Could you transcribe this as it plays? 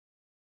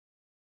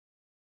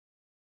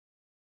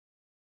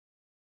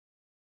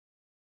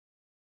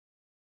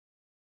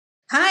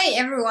Hi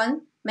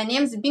everyone, my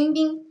name is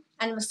Binbin.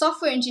 I'm a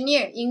software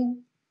engineer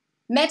in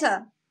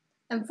Meta.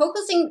 I'm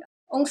focusing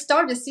on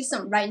storage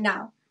system right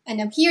now,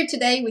 and I'm here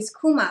today with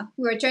Kumar,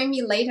 who will join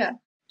me later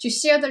to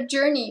share the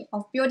journey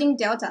of building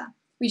Delta,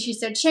 which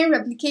is a chain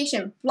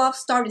replication blob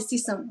storage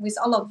system with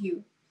all of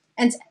you.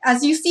 And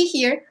as you see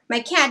here, my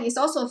cat is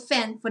also a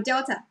fan for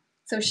Delta,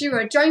 so she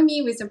will join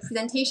me with a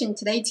presentation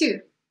today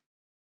too.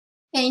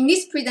 And in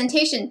this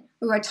presentation,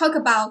 we will talk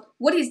about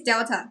what is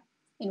Delta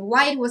and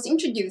why it was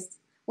introduced,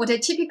 what a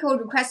typical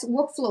request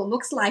workflow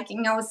looks like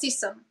in our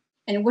system,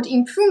 and what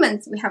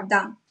improvements we have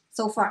done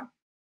so far.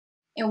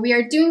 And we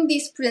are doing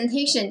this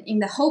presentation in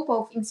the hope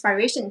of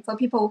inspiration for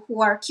people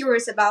who are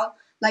curious about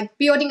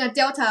building a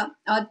data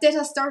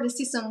storage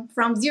system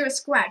from zero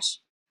scratch.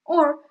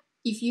 Or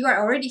if you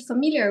are already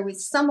familiar with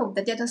some of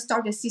the data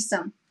storage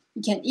system,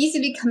 you can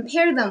easily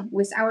compare them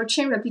with our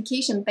chain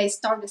replication-based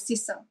storage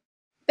system.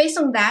 Based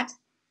on that,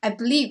 I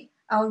believe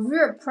our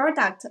real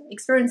product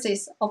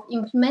experiences of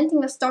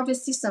implementing a storage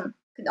system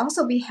could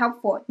also be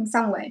helpful in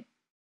some way.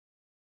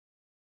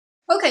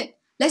 Okay,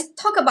 let's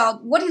talk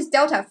about what is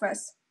Delta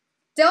first.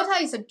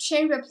 Delta is a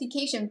chain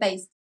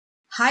replication-based,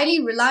 highly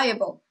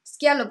reliable,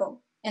 scalable,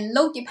 and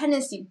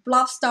low-dependency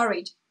blob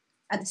storage.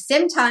 At the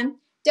same time,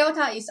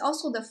 Delta is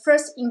also the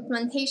first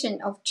implementation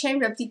of chain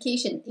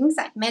replication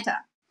inside Meta.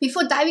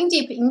 Before diving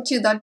deep into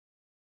the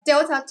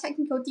Delta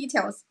technical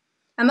details,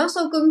 I'm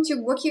also going to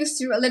walk you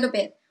through a little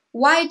bit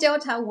why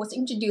Delta was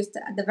introduced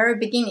at the very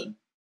beginning.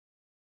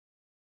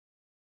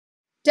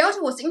 Delta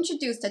was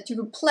introduced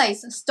to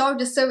replace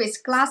storage service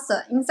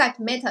cluster inside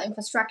Meta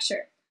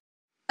infrastructure.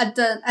 As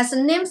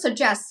the name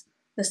suggests,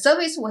 the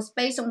service was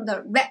based on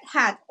the Red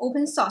Hat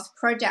open source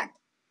project.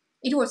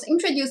 It was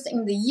introduced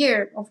in the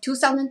year of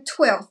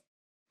 2012.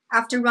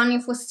 After running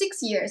for 6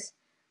 years,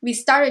 we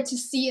started to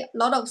see a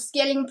lot of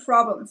scaling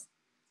problems,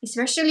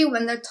 especially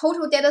when the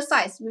total data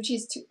size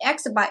reaches to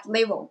exabyte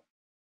level.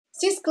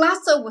 Since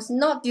cluster was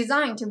not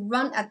designed to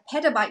run at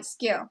petabyte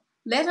scale,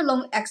 let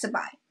alone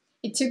exabyte,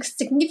 it took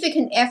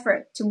significant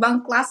effort to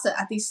run cluster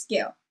at this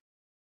scale.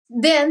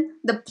 Then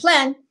the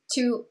plan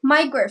to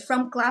migrate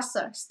from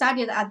cluster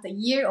started at the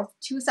year of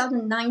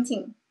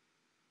 2019.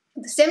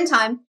 At the same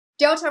time,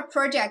 Delta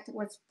project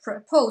was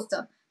proposed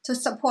to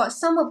support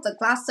some of the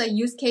cluster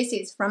use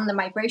cases from the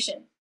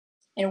migration.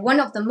 And one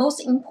of the most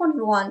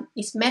important one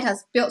is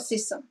Meta's build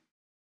system.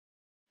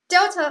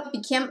 Delta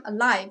became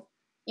alive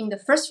in the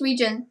first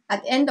region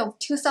at the end of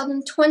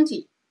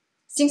 2020.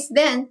 Since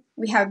then,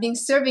 we have been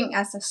serving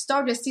as a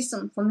storage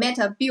system for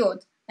Meta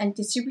build and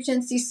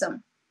distribution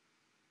system.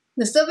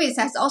 The service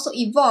has also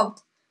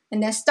evolved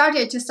and then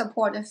started to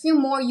support a few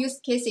more use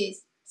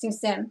cases since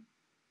then.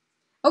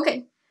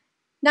 Okay,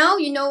 now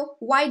you know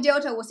why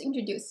Delta was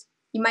introduced.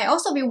 You might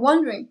also be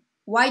wondering,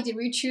 why did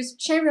we choose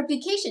chain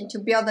replication to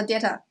build the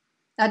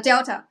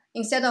Delta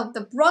instead of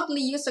the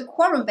broadly used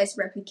quorum-based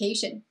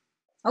replication?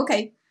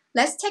 Okay,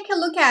 let's take a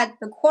look at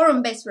the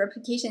quorum-based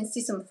replication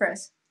system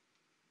first.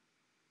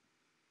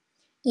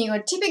 In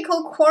a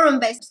typical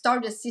quorum-based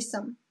storage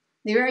system,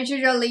 there are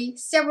usually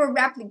several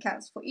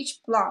replicas for each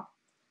blob.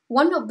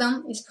 One of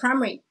them is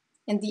primary,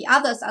 and the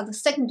others are the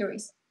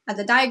secondaries, as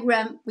the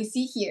diagram we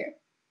see here.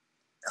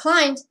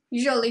 Client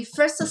usually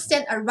first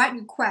send a write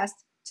request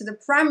to the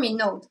primary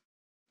node.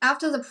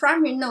 After the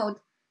primary node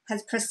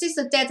has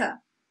persisted data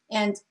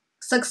and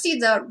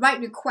succeed the write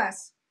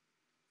request,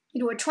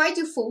 it will try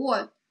to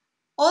forward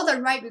all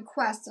the write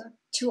requests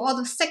to all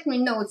the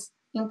secondary nodes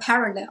in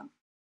parallel.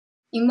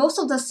 In most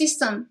of the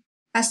system,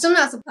 as soon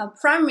as a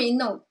primary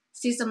node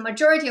sees the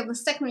majority of the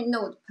secondary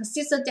node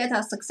persisted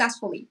data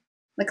successfully,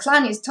 the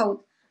client is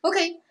told,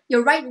 okay,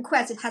 your write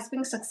request has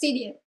been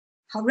succeeded.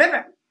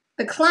 However,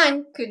 the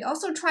client could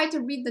also try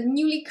to read the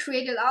newly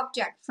created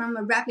object from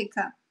a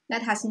replica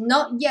that has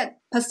not yet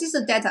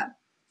persisted data.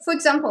 For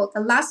example,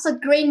 the last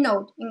gray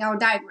node in our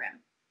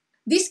diagram.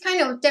 This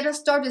kind of data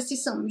storage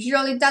system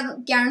usually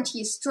doesn't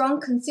guarantee strong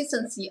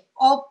consistency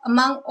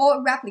among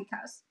all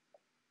replicas,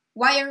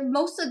 while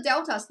most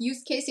Delta's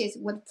use cases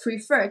would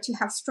prefer to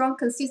have strong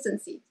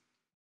consistency.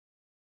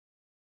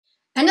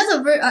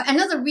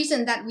 Another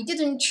reason that we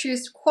didn't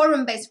choose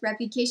quorum-based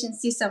replication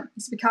system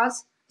is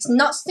because it's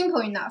not simple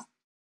enough.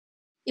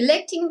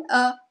 Electing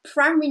a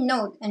primary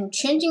node and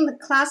changing the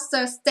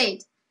cluster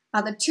state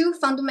are the two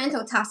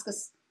fundamental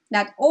tasks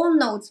that all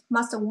nodes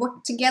must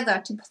work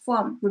together to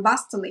perform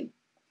robustly.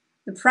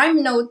 The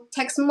primary node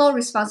takes more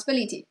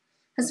responsibility,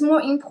 is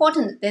more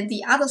important than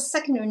the other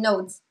secondary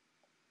nodes.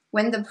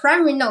 When the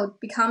primary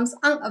node becomes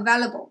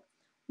unavailable,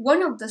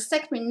 one of the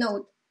secondary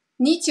nodes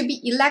needs to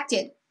be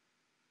elected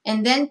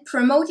and then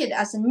promoted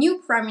as a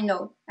new primary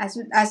node, as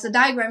the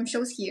diagram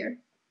shows here.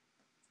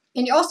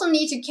 And you also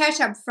need to catch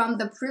up from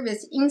the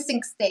previous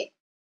in-sync state.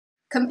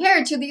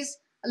 Compared to this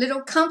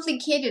little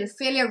complicated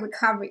failure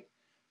recovery,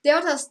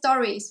 Delta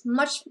story is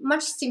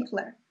much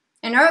simpler,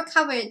 and I'll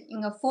cover it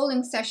in a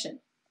following session.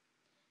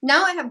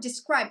 Now I have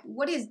described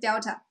what is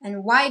Delta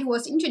and why it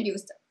was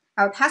introduced.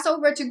 I'll pass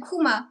over to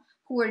Kumar,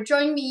 who will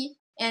join me,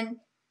 and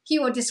he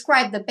will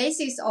describe the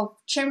basis of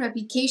chain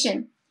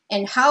replication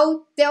and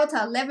how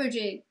Delta leverages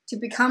it to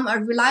become a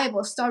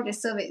reliable storage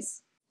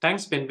service.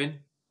 Thanks, Binbin.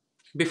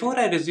 Before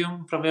I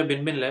resume from where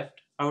Binbin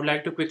left, I would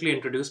like to quickly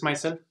introduce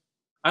myself.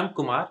 I'm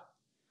Kumar.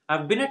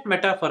 I've been at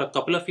Meta for a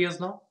couple of years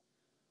now.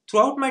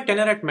 Throughout my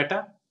tenure at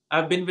Meta,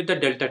 I've been with the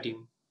Delta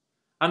team.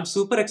 I'm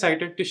super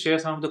excited to share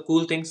some of the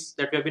cool things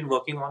that we have been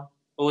working on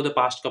over the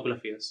past couple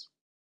of years.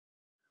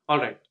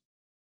 Alright,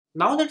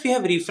 now that we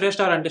have refreshed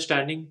our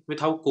understanding with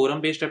how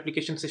quorum based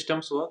replication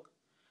systems work,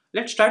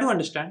 let's try to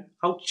understand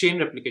how chain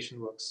replication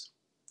works.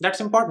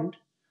 That's important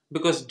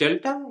because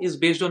Delta is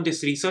based on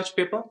this research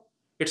paper.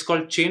 It's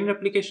called chain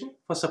replication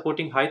for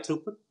supporting high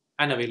throughput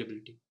and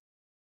availability.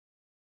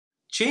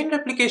 Chain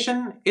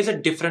replication is a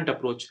different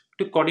approach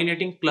to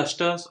coordinating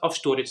clusters of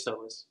storage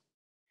servers.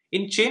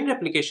 In chain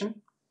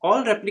replication,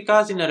 all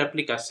replicas in a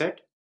replica set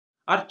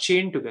are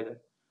chained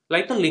together,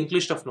 like a linked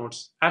list of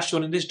nodes as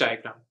shown in this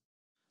diagram.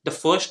 The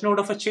first node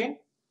of a chain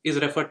is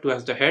referred to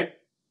as the head,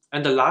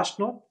 and the last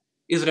node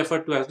is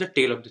referred to as the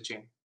tail of the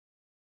chain.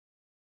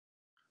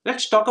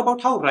 Let's talk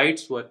about how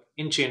writes work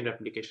in chain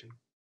replication.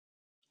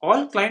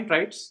 All client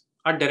writes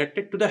are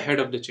directed to the head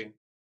of the chain.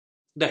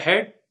 The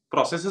head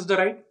processes the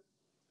write,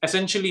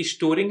 essentially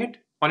storing it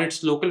on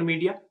its local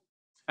media,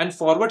 and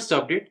forwards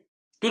the update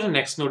to the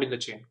next node in the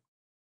chain.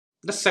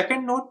 The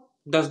second node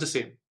does the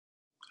same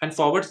and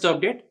forwards the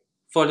update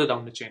further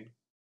down the chain.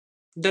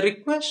 The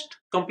request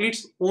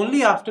completes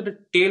only after the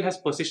tail has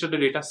persisted the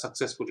data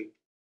successfully.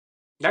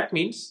 That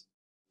means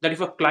that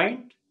if a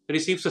client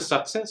receives a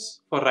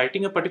success for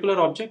writing a particular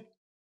object,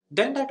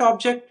 then that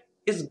object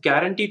is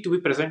guaranteed to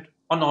be present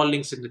on all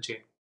links in the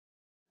chain.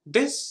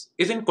 This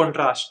is in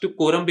contrast to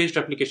quorum-based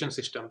replication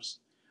systems,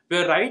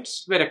 where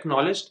writes were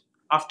acknowledged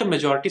after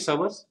majority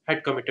servers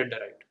had committed the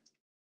write.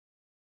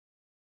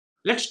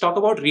 Let's talk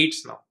about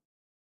reads now.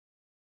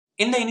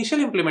 In the initial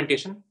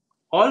implementation,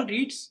 all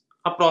reads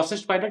are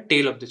processed by the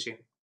tail of the chain.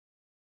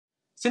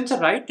 Since a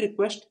write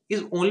request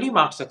is only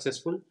marked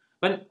successful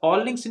when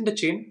all links in the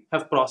chain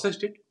have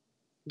processed it,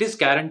 this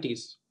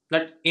guarantees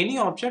that any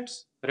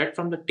objects read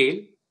from the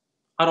tail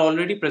are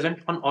already present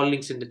on all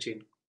links in the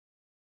chain.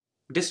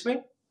 This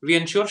way, we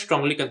ensure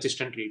strongly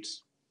consistent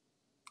reads.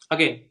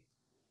 Again,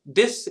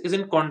 this is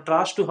in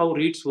contrast to how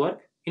reads work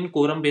in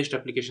quorum-based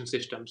replication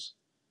systems,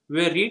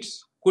 where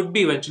reads could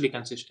be eventually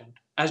consistent,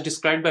 as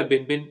described by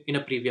Binbin in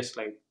a previous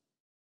slide.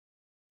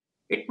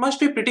 It must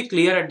be pretty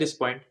clear at this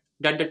point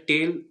that the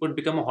tail would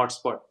become a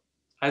hotspot,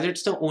 as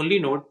it's the only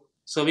node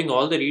serving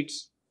all the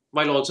reads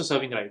while also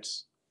serving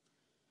writes.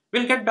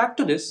 We'll get back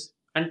to this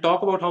and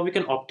talk about how we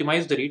can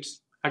optimize the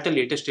reads at a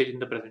later stage in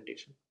the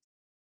presentation.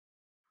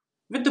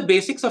 With the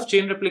basics of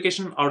chain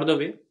replication out of the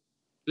way,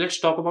 let's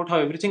talk about how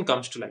everything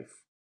comes to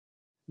life.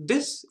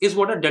 This is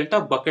what a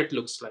Delta bucket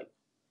looks like.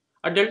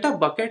 A Delta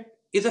bucket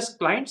is a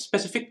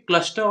client-specific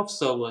cluster of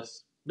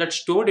servers that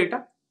store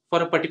data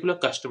for a particular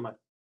customer.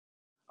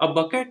 A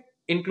bucket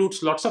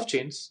includes lots of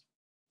chains.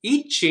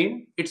 Each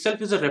chain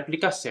itself is a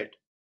replica set,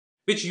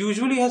 which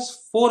usually has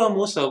 4 or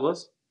more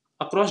servers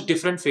across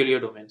different failure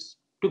domains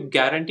to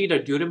guarantee the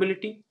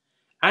durability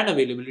and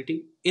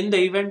availability in the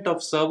event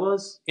of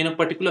servers in a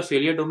particular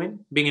failure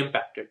domain being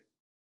impacted.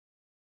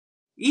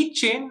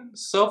 Each chain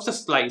serves a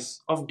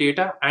slice of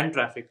data and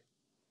traffic,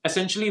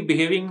 essentially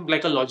behaving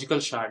like a logical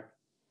shard.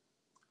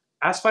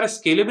 As far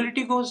as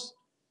scalability goes,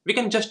 we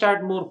can just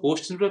add more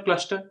hosts into a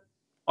cluster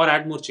or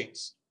add more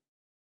chains.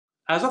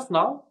 As of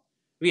now,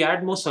 we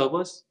add more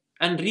servers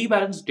and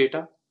rebalance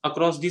data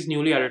across these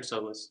newly added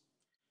servers.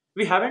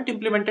 We haven't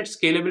implemented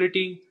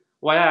scalability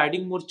via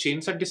adding more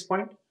chains at this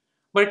point,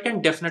 but it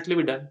can definitely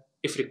be done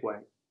if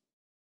required.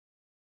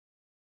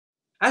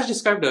 As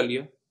described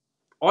earlier,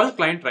 all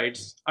client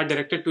writes are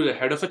directed to the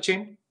head of a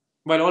chain,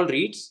 while all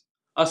reads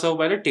are served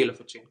by the tail of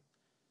a chain.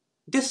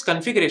 This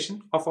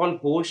configuration of all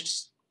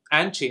hosts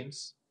and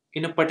chains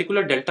in a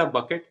particular Delta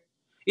bucket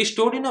is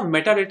stored in a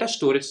metadata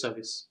storage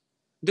service.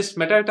 This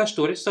metadata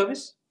storage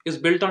service is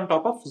built on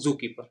top of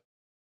Zookeeper.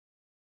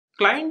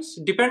 Clients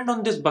depend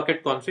on this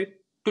bucket config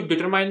to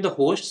determine the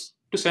hosts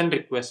to send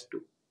requests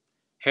to,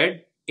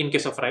 head in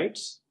case of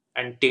writes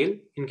and tail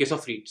in case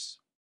of reads.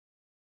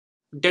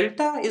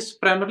 Delta is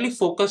primarily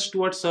focused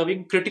towards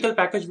serving critical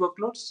package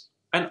workloads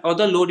and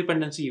other low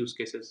dependency use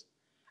cases.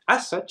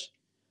 As such,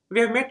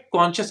 we have made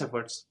conscious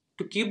efforts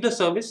to keep the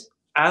service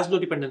as low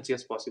dependency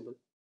as possible.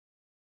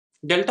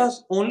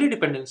 Delta's only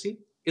dependency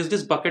is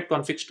this bucket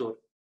config store,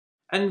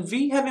 and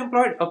we have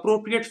employed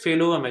appropriate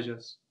failover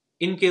measures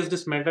in case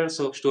this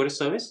metadata storage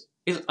service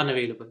is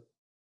unavailable.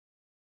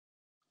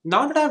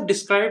 Now that I have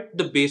described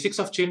the basics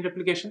of chain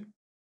replication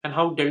and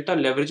how Delta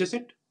leverages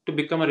it to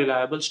become a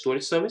reliable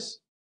storage service,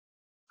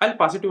 I'll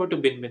pass it over to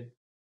Binbin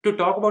to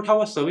talk about how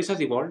our service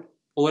has evolved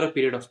over a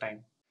period of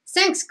time.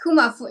 Thanks,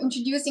 Kumar, for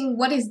introducing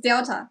what is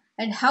Delta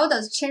and how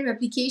does chain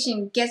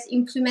replication gets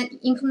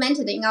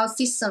implemented in our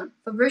system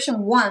for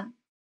version 1.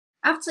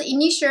 After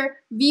initial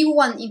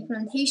V1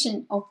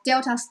 implementation of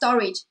Delta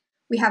storage,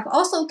 we have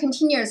also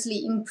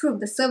continuously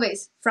improved the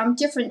service from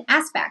different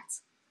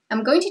aspects.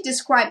 I'm going to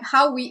describe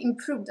how we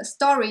improved the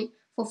story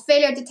for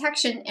failure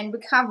detection and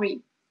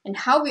recovery, and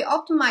how we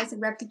optimize the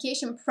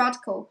replication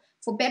protocol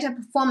for better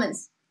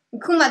performance.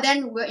 And Kumar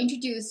then will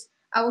introduce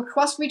our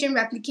cross-region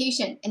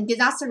replication and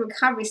disaster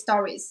recovery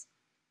stories.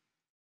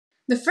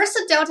 The first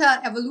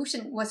Delta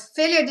evolution was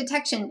failure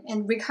detection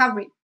and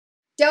recovery.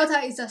 Delta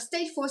is a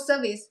stateful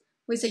service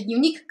with a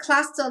unique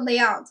cluster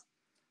layout.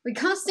 We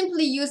can't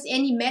simply use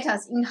any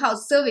Meta's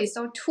in-house service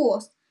or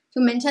tools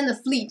to maintain the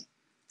fleet,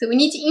 so we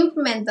need to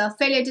implement the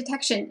failure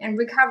detection and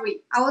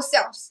recovery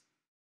ourselves.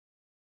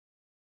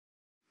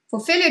 For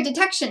failure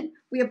detection,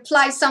 we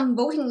apply some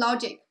voting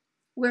logic,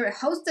 where a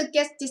host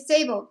gets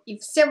disabled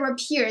if several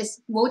peers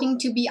voting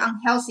to be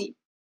unhealthy.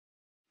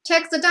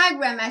 Take the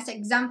diagram as an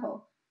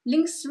example.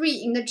 Link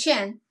 3 in the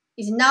chain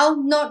is now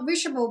not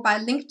reachable by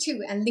link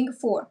 2 and link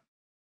 4.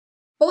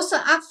 Both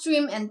the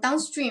upstream and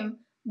downstream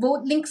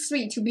vote link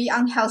 3 to be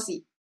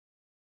unhealthy.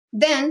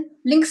 Then,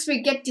 link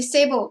 3 gets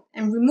disabled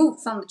and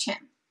removed from the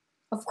chain.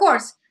 Of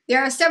course,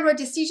 there are several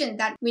decisions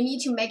that we need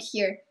to make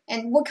here,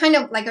 and what kind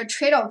of a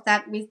trade-off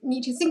that we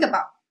need to think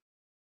about.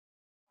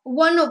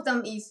 One of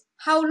them is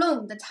how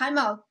long the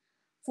timeout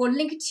for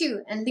link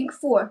 2 and link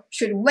 4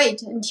 should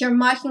wait until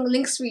marking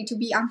link 3 to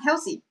be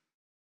unhealthy.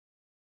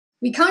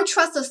 We can't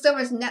trust the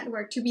server's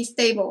network to be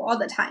stable all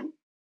the time,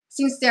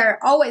 since there are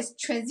always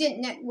transient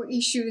network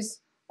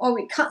issues, or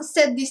we can't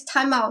set this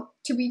timeout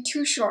to be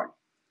too short,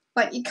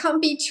 but it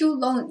can't be too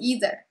long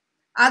either.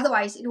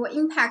 Otherwise, it will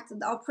impact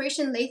the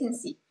operation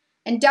latency,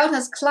 and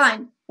Delta's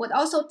client would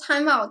also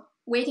time out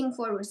waiting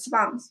for a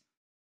response.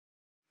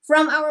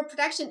 From our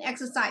production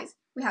exercise,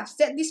 we have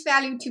set this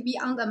value to be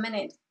under a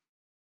minute.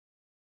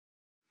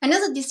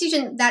 Another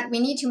decision that we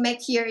need to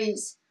make here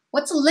is,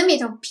 what's the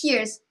limit of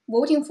peers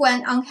voting for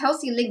an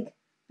unhealthy link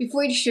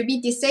before it should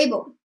be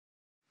disabled?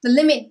 The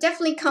limit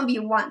definitely can't be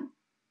 1,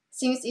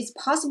 since it's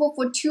possible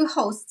for 2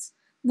 hosts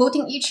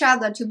voting each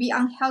other to be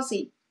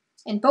unhealthy,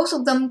 and both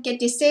of them get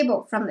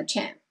disabled from the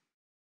chain.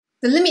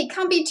 The limit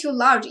can't be too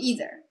large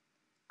either.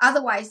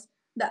 Otherwise,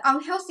 the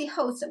unhealthy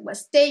host will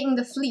stay in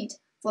the fleet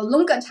for a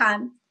longer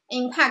time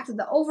and impact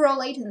the overall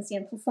latency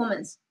and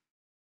performance.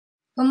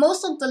 For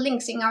most of the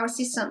links in our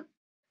system,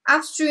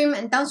 upstream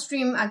and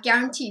downstream are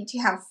guaranteed to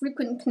have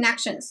frequent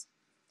connections,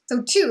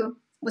 so 2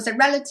 was a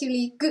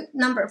relatively good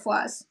number for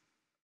us.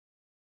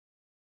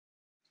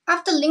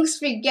 After link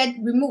 3 get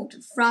removed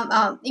from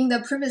in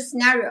the previous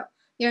scenario,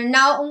 there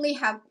now only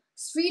have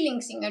 3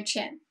 links in a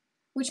chain,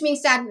 which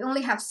means that we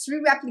only have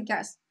 3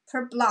 replicas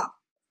per block,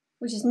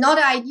 which is not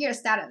the ideal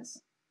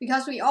status,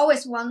 because we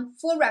always want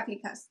 4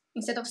 replicas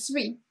instead of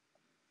 3.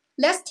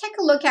 Let's take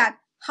a look at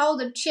how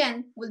the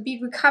chain will be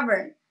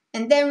recovered,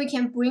 and then we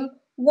can bring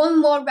 1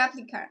 more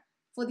replica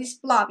for this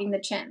blob in the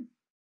chain.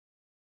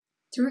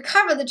 To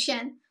recover the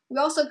chain, we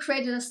also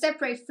created a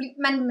separate fleet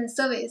management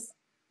service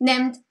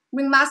named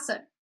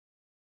Ringmaster.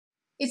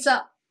 It's an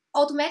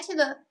automated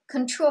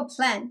control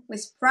plan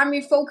with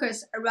primary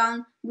focus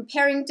around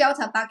repairing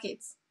Delta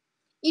buckets.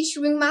 Each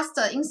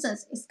Ringmaster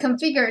instance is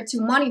configured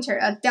to monitor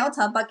a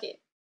Delta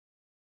bucket.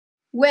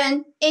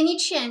 When any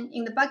chain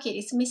in the bucket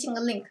is missing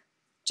a link,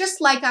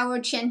 just like our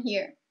chain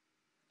here,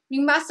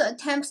 Ringmaster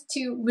attempts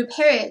to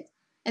repair it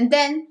and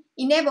then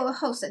enable a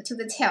host to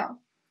the tail,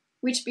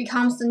 which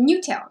becomes the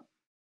new tail.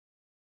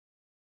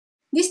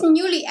 This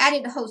newly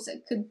added host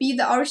could be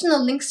the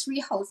original link 3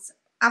 host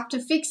after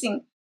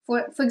fixing,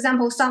 for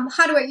example, some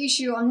hardware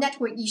issue or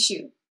network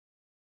issue.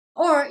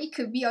 Or it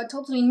could be a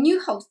totally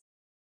new host,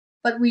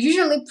 but we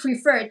usually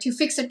prefer to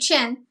fix a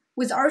chain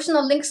with the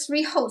original link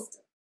 3 host,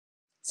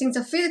 since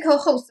the physical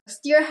host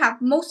still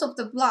have most of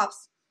the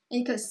blobs,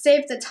 and it could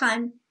save the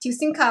time to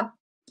sync up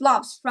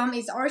blobs from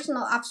its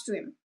original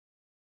upstream.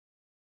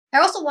 I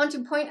also want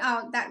to point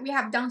out that we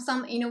have done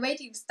some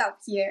innovative stuff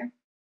here.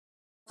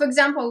 For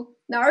example,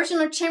 the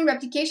original chain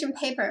replication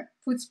paper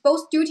puts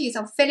both duties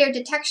of failure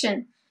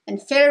detection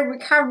and failure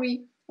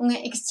recovery on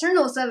an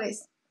external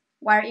service,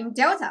 while in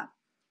Delta,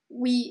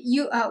 we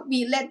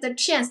let the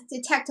chains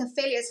detect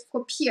failures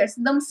for peers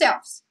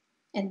themselves,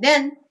 and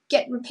then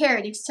get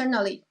repaired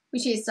externally,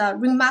 which is a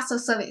Ringmaster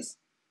service.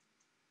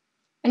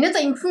 Another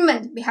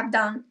improvement we have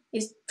done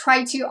is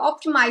try to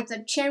optimize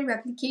the chain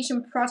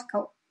replication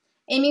protocol,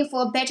 aiming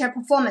for better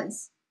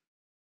performance.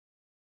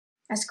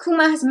 As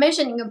Kumar has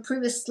mentioned in a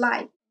previous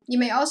slide, you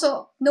may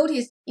also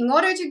notice in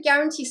order to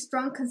guarantee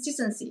strong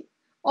consistency,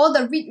 all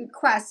the read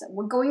requests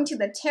were going to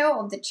the tail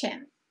of the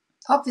chain.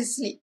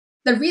 Obviously,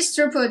 the read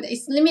throughput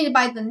is limited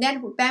by the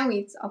network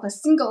bandwidth of a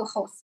single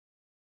host.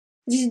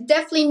 This is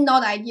definitely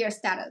not ideal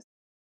status.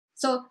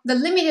 So the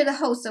limited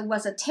host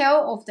was the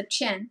tail of the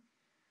chain,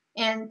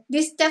 and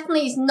this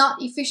definitely is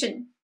not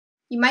efficient.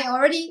 You might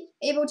already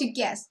able to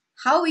guess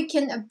how we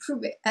can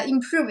improve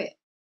it.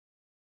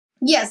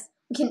 Yes,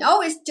 we can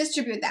always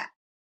distribute that.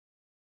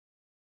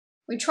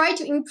 We try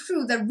to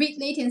improve the read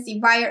latency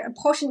via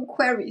apportioned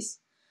queries,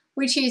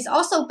 which is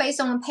also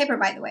based on a paper,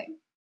 by the way.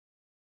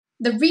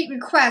 The read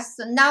requests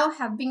now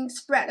have been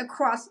spread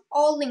across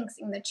all links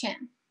in the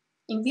chain.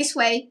 In this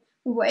way,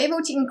 we were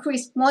able to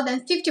increase more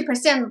than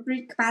 50% of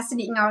read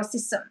capacity in our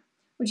system,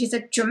 which is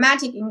a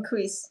dramatic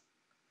increase.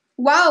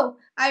 Wow,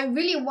 I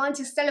really want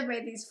to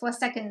celebrate this for a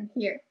second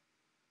here.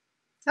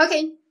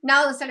 Okay,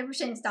 now the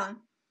celebration is done.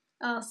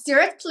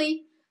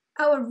 Theoretically,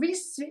 our read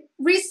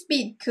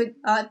speed could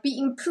be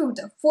improved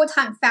 4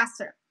 times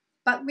faster,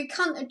 but we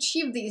can't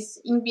achieve this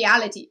in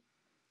reality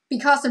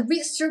because the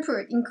read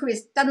throughput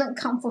increase doesn't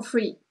come for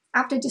free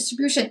after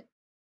distribution.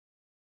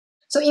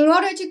 So in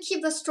order to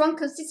keep the strong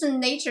consistent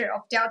nature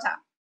of delta,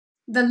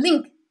 the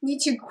link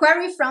needs to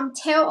query from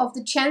tail of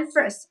the chain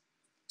first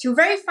to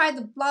verify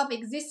the blob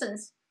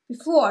existence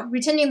before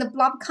returning the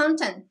blob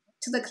content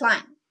to the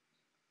client.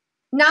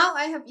 Now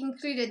I have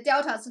included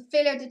delta's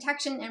failure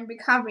detection and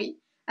recovery,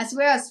 as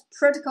well as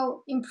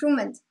protocol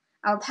improvement.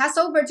 I'll pass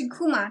over to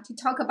Kumar to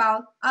talk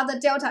about other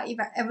delta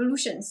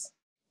evolutions.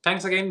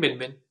 Thanks again,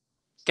 Binbin.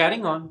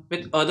 Carrying on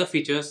with other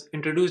features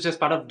introduced as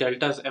part of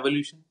Delta's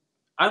evolution,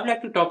 I would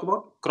like to talk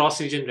about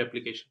cross-region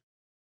replication.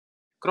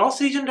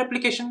 Cross-region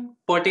replication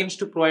pertains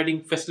to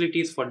providing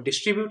facilities for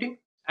distributing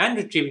and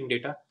retrieving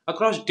data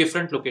across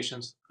different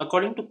locations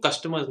according to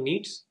customers'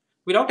 needs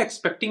without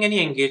expecting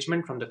any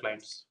engagement from the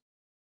clients.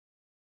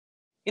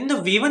 In the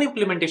V1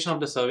 implementation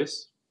of the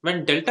service,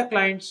 when Delta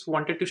clients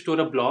wanted to store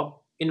a blob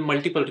in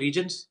multiple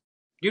regions,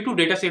 due to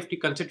data safety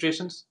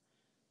considerations,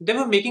 they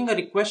were making a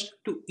request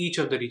to each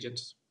of the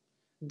regions.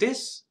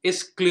 This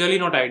is clearly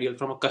not ideal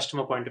from a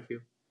customer point of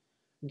view.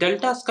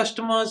 Delta's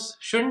customers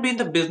shouldn't be in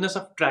the business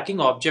of tracking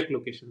object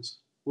locations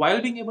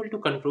while being able to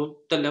control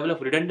the level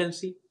of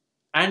redundancy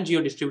and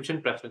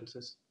geo-distribution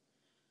preferences.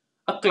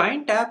 A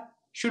client app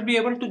should be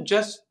able to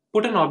just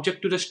put an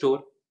object to the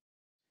store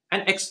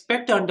and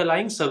expect the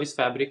underlying service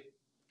fabric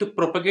to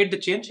propagate the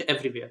change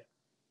everywhere.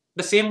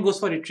 The same goes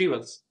for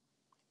retrievals.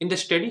 In the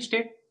steady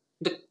state,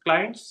 the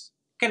clients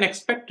can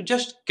expect to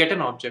just get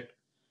an object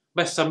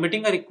by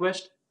submitting a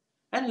request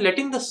and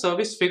letting the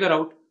service figure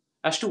out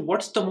as to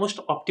what's the most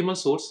optimal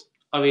source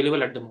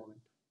available at the moment.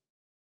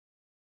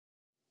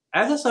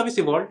 As the service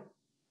evolved,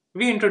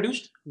 we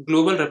introduced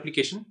global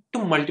replication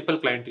to multiple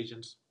client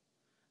regions.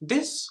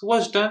 This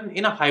was done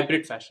in a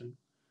hybrid fashion,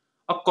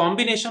 a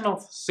combination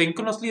of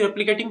synchronously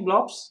replicating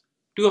blobs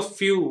to a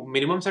few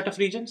minimum set of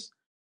regions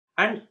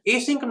and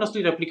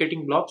asynchronously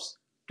replicating blobs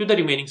to the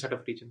remaining set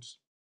of regions.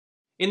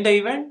 In the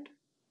event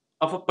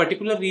of a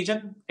particular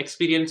region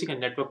experiencing a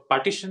network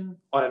partition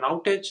or an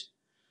outage,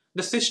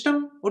 the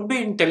system would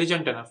be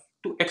intelligent enough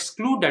to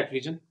exclude that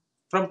region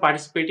from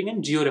participating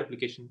in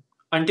geo-replication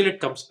until it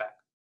comes back.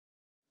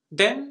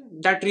 Then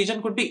that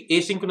region could be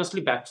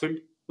asynchronously backfilled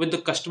with the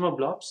customer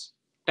blobs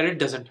that it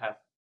doesn't have.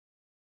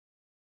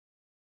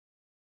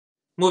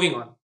 Moving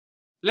on,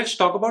 let's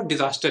talk about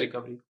disaster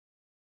recovery.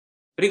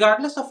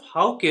 Regardless of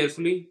how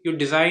carefully you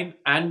design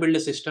and build a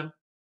system,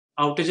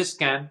 outages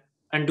can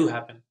and do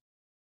happen.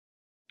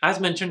 As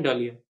mentioned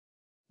earlier,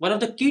 one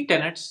of the key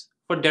tenets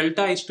for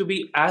Delta is to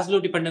be as low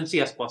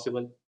dependency as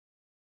possible.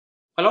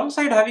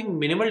 Alongside having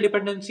minimal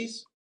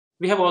dependencies,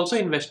 we have also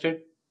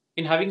invested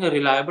in having a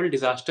reliable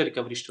disaster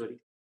recovery story.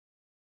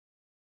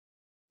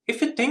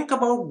 If you think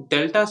about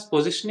Delta's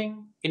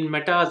positioning in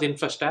Meta's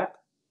infra stack,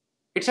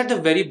 it's at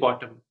the very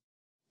bottom,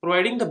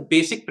 providing the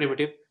basic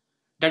primitive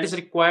that is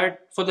required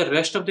for the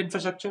rest of the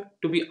infrastructure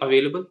to be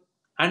available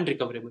and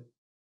recoverable.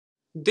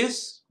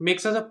 This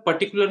makes us a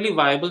particularly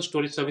viable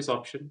storage service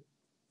option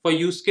for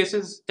use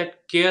cases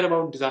that care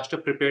about disaster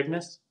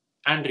preparedness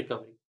and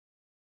recovery.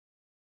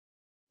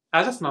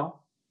 As of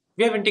now,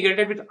 we have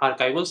integrated with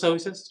archival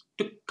services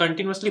to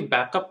continuously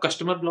back up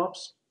customer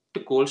blobs to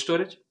cold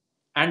storage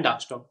and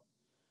Darkstorm.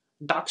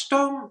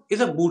 Darkstorm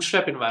is a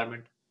bootstrap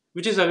environment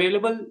which is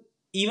available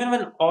even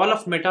when all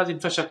of Meta's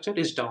infrastructure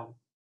is down.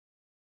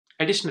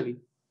 Additionally,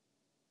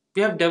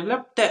 we have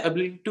developed the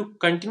ability to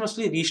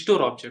continuously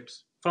restore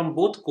objects from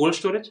both cold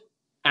storage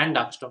and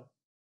Darkstorm.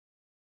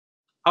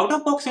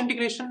 Out-of-box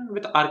integration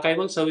with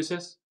archival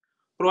services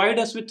provide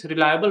us with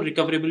reliable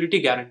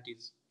recoverability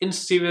guarantees in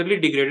severely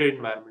degraded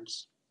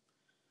environments.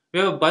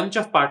 We have a bunch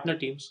of partner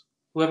teams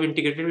who have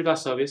integrated with our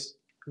service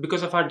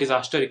because of our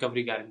disaster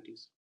recovery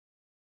guarantees.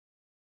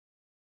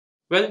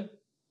 Well,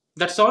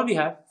 that's all we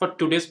have for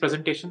today's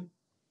presentation.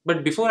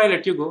 But before I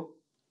let you go,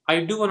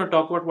 I do want to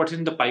talk about what's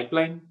in the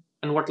pipeline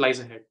and what lies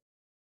ahead.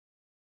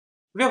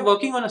 We are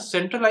working on a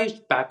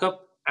centralized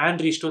backup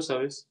and restore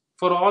service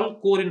for all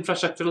core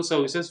infrastructural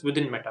services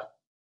within Meta.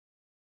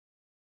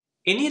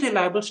 Any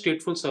reliable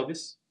stateful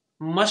service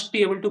must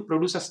be able to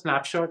produce a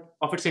snapshot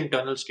of its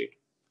internal state,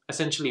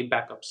 essentially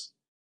backups,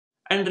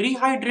 and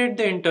rehydrate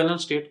the internal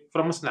state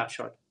from a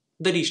snapshot,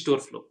 the restore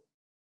flow.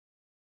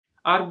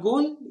 Our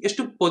goal is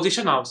to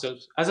position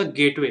ourselves as a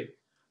gateway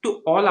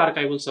to all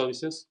archival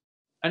services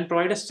and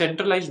provide a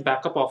centralized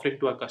backup offering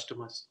to our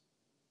customers.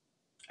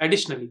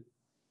 Additionally,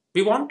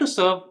 we want to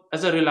serve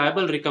as a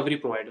reliable recovery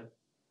provider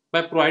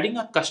by providing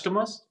our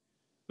customers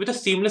with a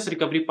seamless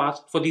recovery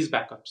path for these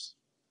backups.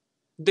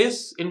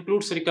 This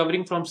includes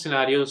recovering from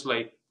scenarios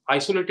like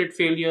isolated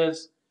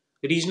failures,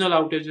 regional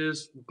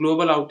outages,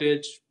 global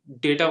outage,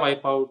 data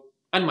wipeout,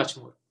 and much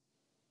more.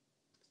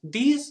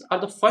 These are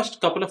the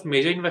first couple of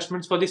major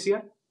investments for this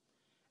year,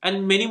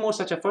 and many more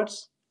such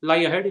efforts lie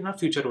ahead in our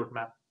future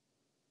roadmap.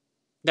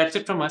 That's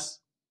it from us.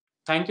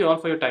 Thank you all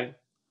for your time.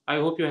 I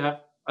hope you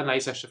have a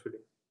nice rest of your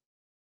day.